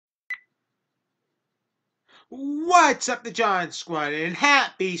What's up, the John Squad, and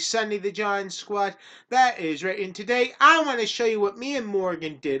happy Sunday, the John Squad. That is right. And today I want to show you what me and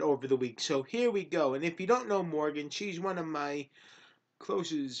Morgan did over the week. So here we go. And if you don't know Morgan, she's one of my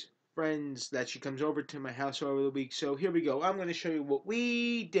closest friends that she comes over to my house over the week. So here we go. I'm going to show you what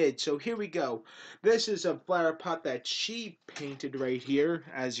we did. So here we go. This is a flower pot that she painted right here.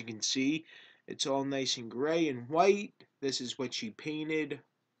 As you can see, it's all nice and gray and white. This is what she painted.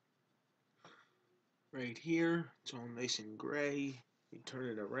 Right here, it's all nice and gray. You turn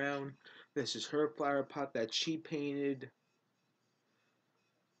it around. This is her flower pot that she painted.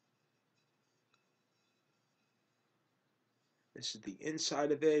 This is the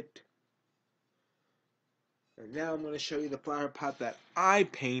inside of it. And now I'm going to show you the flower pot that I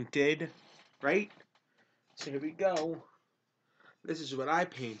painted. Right? So here we go. This is what I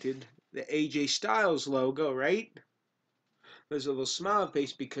painted. The AJ Styles logo, right? There's a little smile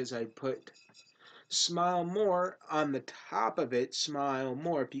face because I put Smile More on the top of it. Smile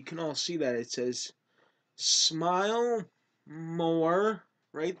More. If you can all see that, it says Smile More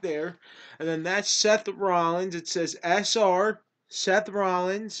right there. And then that's Seth Rollins. It says SR, Seth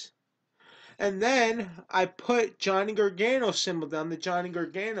Rollins. And then I put Johnny Gargano symbol down, the Johnny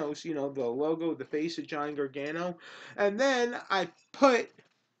Gargano's, you know, the logo, the face of Johnny Gargano. And then I put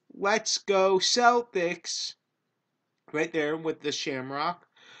Let's Go Celtics right there with the shamrock.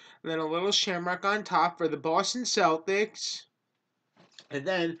 And then a little shamrock on top for the Boston Celtics. And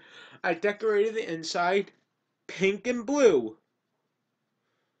then I decorated the inside pink and blue.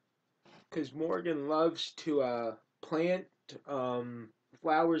 Because Morgan loves to plant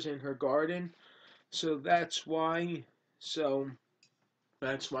flowers in her garden, so that's why.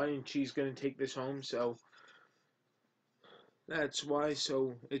 And she's gonna take this home. So that's why.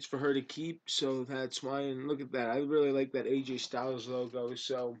 So it's for her to keep. So that's why. And look at that. I really like that AJ Styles logo.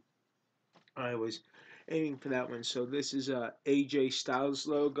 So I was aiming for that one. So this is a AJ Styles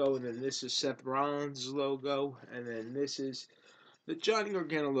logo, and then this is Seth Rollins logo, and then this is the Johnny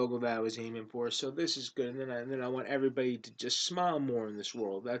Gargano logo that I was aiming for. So this is good. And then I want everybody to just smile more in this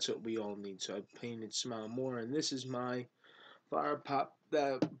world. That's what we all need. So I painted Smile More. And this is my flower pot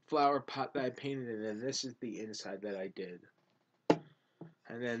that I painted. And then this is the inside that I did.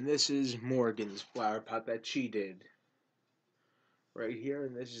 And then this is Morgan's flower pot that she did. Right here.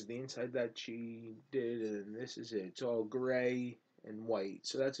 And this is the inside that she did. And this is it. It's all gray and white.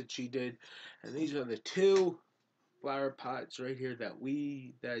 So that's what she did. And these are the two flower pots right here that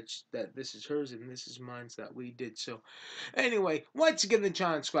this is hers and this is mine that we did. So anyway, once again, the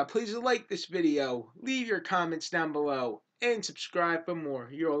John Squad, please like this video, leave your comments down below, and subscribe for more.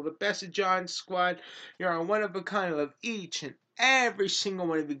 You're all the best of John Squad. You're a one of a kind. I love each and every single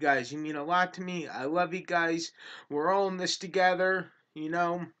one of you guys. You mean a lot to me. I love you guys. We're all in this together. You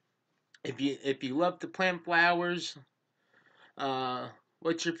know, if you love to plant flowers, uh,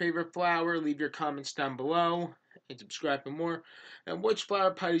 what's your favorite flower? Leave your comments down below and subscribe for more. And which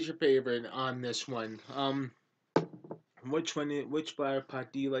flower pot is your favorite on this one? Which flower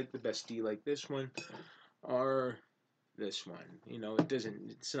pot do you like the best? Do you like this one or this one? You know,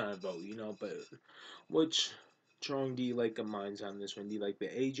 it's not a vote, you know, but which drawing do you like of mine's on this one? Do you like the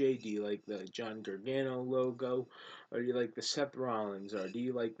AJ? Do you like the John Gargano logo? Or do you like the Seth Rollins? Or do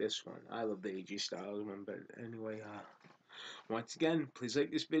you like this one? I love the AJ Styles one, but anyway, once again, please like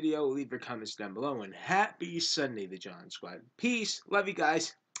this video, leave your comments down below, and happy Sunday, the John Squad. Peace. Love you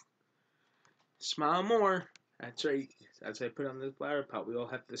guys. Smile more. That's right. That's what I put on the flower pot. We all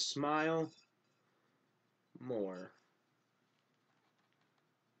have to smile more.